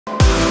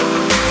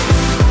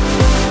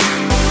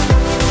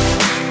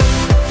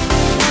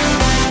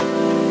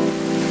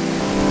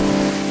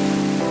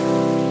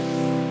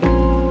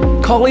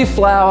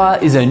Cauliflower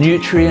is a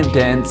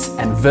nutrient-dense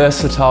and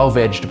versatile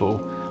vegetable.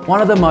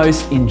 One of the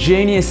most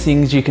ingenious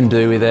things you can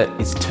do with it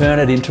is turn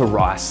it into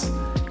rice.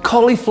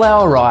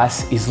 Cauliflower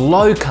rice is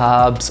low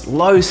carbs,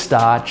 low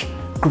starch,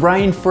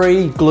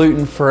 grain-free,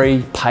 gluten-free,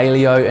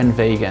 paleo and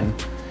vegan.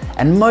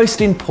 And most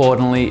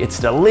importantly, it's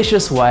a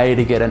delicious way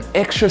to get an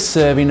extra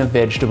serving of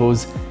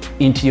vegetables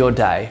into your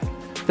day.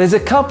 There's a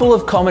couple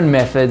of common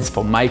methods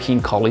for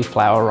making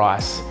cauliflower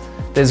rice.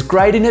 There's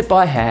grating it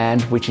by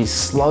hand, which is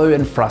slow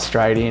and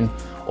frustrating,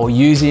 or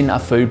using a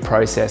food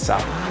processor.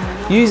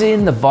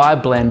 Using the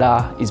Vibe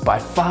blender is by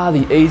far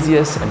the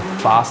easiest and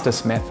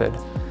fastest method.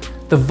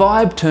 The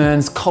Vibe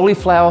turns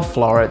cauliflower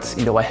florets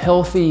into a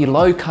healthy,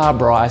 low-carb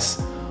rice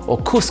or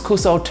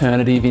couscous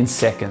alternative in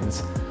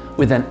seconds,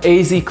 with an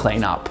easy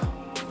cleanup.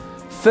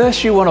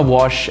 First, you want to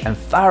wash and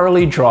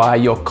thoroughly dry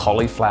your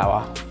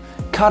cauliflower.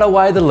 Cut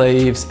away the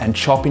leaves and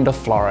chop into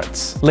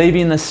florets,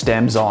 leaving the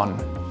stems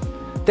on.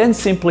 Then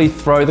simply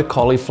throw the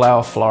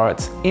cauliflower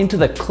florets into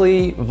the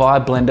clear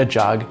Vibe blender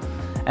jug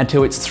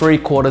until it's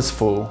 3/4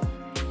 full.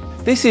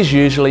 This is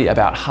usually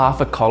about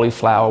half a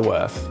cauliflower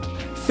worth.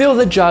 Fill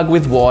the jug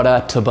with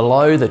water to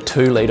below the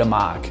 2-litre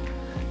mark.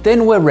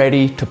 Then we're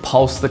ready to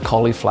pulse the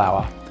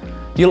cauliflower.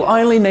 You'll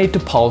only need to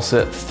pulse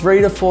it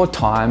 3 to 4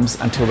 times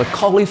until the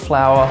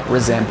cauliflower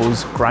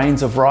resembles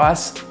grains of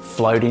rice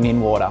floating in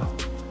water.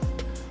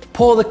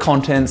 Pour the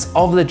contents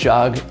of the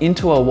jug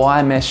into a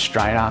wire mesh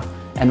strainer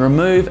and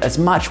remove as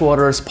much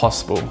water as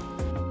possible.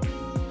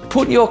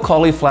 Put your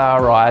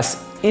cauliflower rice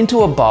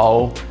into a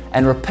bowl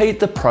and repeat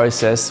the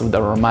process with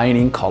the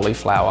remaining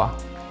cauliflower.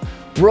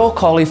 Raw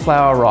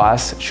cauliflower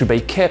rice should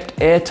be kept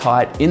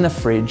airtight in the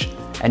fridge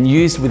and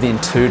used within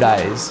 2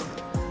 days.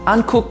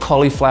 Uncooked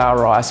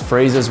cauliflower rice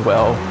freezes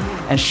well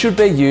and should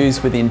be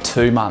used within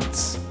 2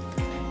 months.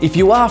 If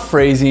you are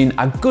freezing,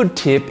 a good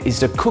tip is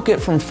to cook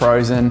it from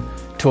frozen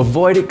to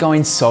avoid it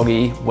going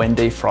soggy when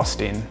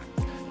defrosting.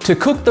 To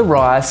cook the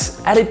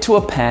rice, add it to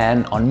a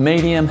pan on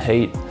medium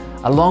heat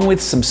along with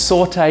some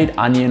sautéed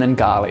onion and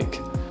garlic.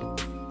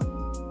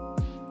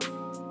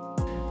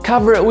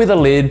 Cover it with a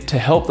lid to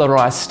help the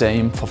rice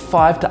steam for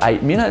 5 to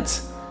 8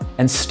 minutes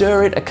and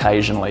stir it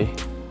occasionally.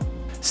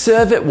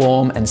 Serve it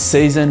warm and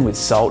season with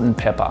salt and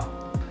pepper.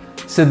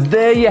 So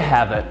there you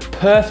have it,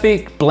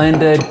 perfect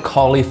blended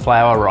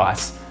cauliflower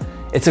rice.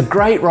 It's a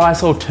great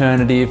rice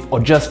alternative or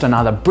just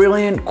another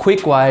brilliant,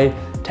 quick way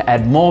to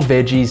add more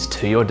veggies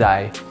to your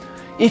day.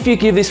 If you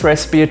give this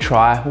recipe a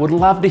try, would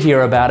love to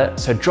hear about it,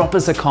 so drop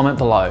us a comment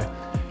below.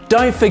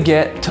 Don't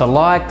forget to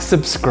like,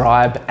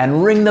 subscribe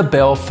and ring the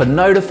bell for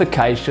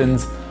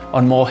notifications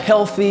on more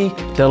healthy,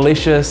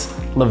 delicious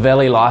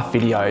Luvele life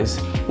videos.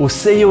 We'll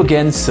see you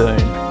again soon.